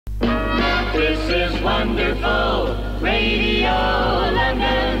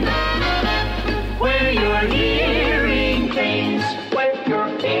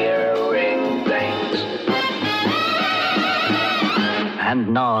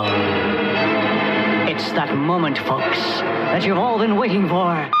Knoll. It's that moment, folks, that you've all been waiting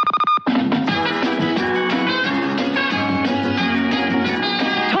for.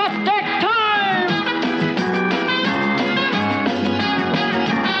 Top Deck time!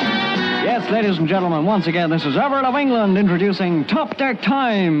 Yes, ladies and gentlemen, once again, this is Everett of England introducing Top Deck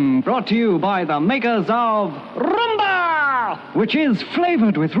Time, brought to you by the makers of Rumba, which is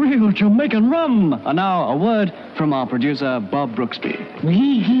flavored with real Jamaican rum. And now, a word from our producer, Bob Brooksby.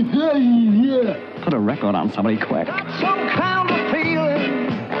 Put a record on somebody quick. Some kind of feeling.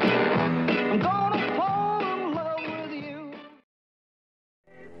 I'm gonna fall in love with you.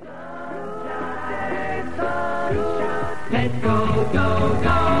 Let's go, go, go,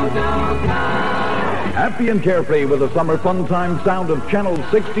 go, go. Happy and carefree with the summer fun time sound of Channel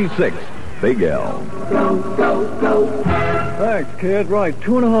 66. Big L. Go, go, go. Thanks, kid. Right,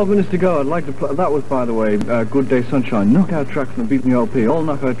 2.5 minutes to go. I'd like to play. That was, by the way, Good Day Sunshine. Knockout tracks from the Beaten LP. All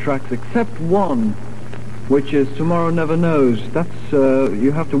knockout tracks except one, which is Tomorrow Never Knows. That's,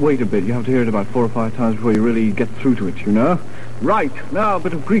 you have to wait a bit. You have to hear it about 4 or 5 times before you really get through to it, you know? Right, now a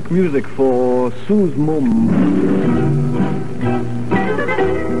bit of Greek music for Sue's mum.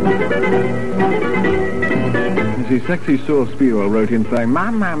 You see, Sexy Sue Spiro wrote in saying, "My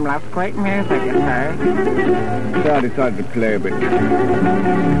mum loves great music, you know." So I decided to play a bit.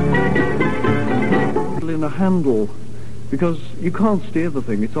 In a handle, because you can't steer the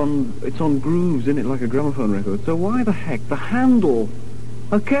thing. It's on grooves in it like a gramophone record. So why the heck the handle?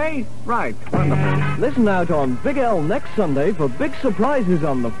 Okay, right, wonderful. Listen out on Big L next Sunday for big surprises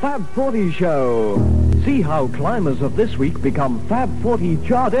on the Fab 40 show. See how climbers of this week become Fab 40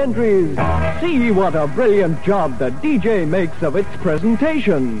 chart entries. See what a brilliant job the DJ makes of its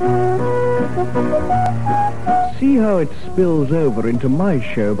presentation. See how it spills over into my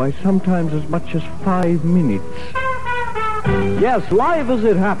show by sometimes as much as 5 minutes. Yes, live as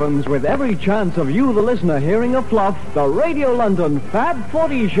it happens, with every chance of you, the listener, hearing a fluff, the Radio London Fab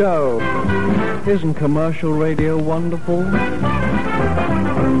 40 show. Isn't commercial radio wonderful?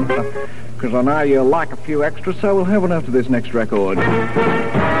 Because I know you'll like a few extras, so we'll have one after this next record.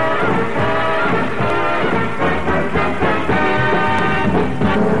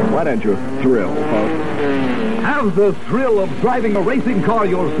 Why don't you thrill, folks? Have the thrill of driving a racing car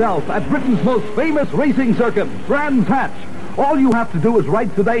yourself at Britain's most famous racing circuit, Brands Hatch. All you have to do is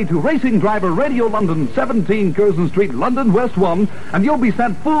write today to Racing Driver Radio London, 17 Curzon Street, London, West 1, and you'll be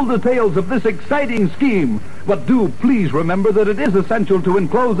sent full details of this exciting scheme. But do please remember that it is essential to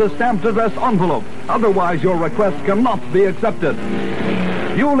enclose a stamped address envelope. Otherwise, your request cannot be accepted.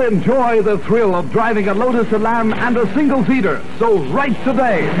 You'll enjoy the thrill of driving a Lotus Elan and a single-seater. So write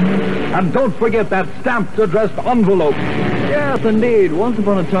today. And don't forget that stamped addressed envelope. Yes, indeed. Once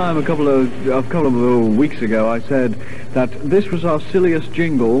upon a time, a couple of weeks ago, I said that this was our silliest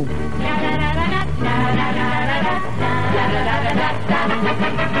jingle. School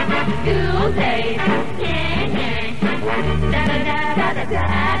days.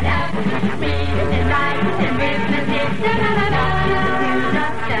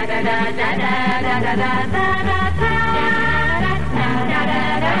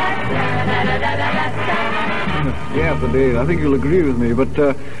 Yes, indeed. I think you'll agree with me, but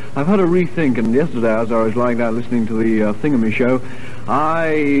I've had a rethink, and yesterday as I was lying down listening to the Thingamy show,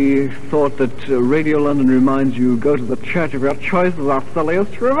 I thought that Radio London reminds you, go to the church of your choice as our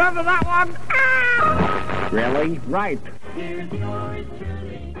silliest. Remember that one? Ah! Really? Right.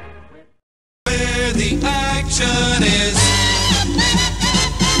 Where the action is.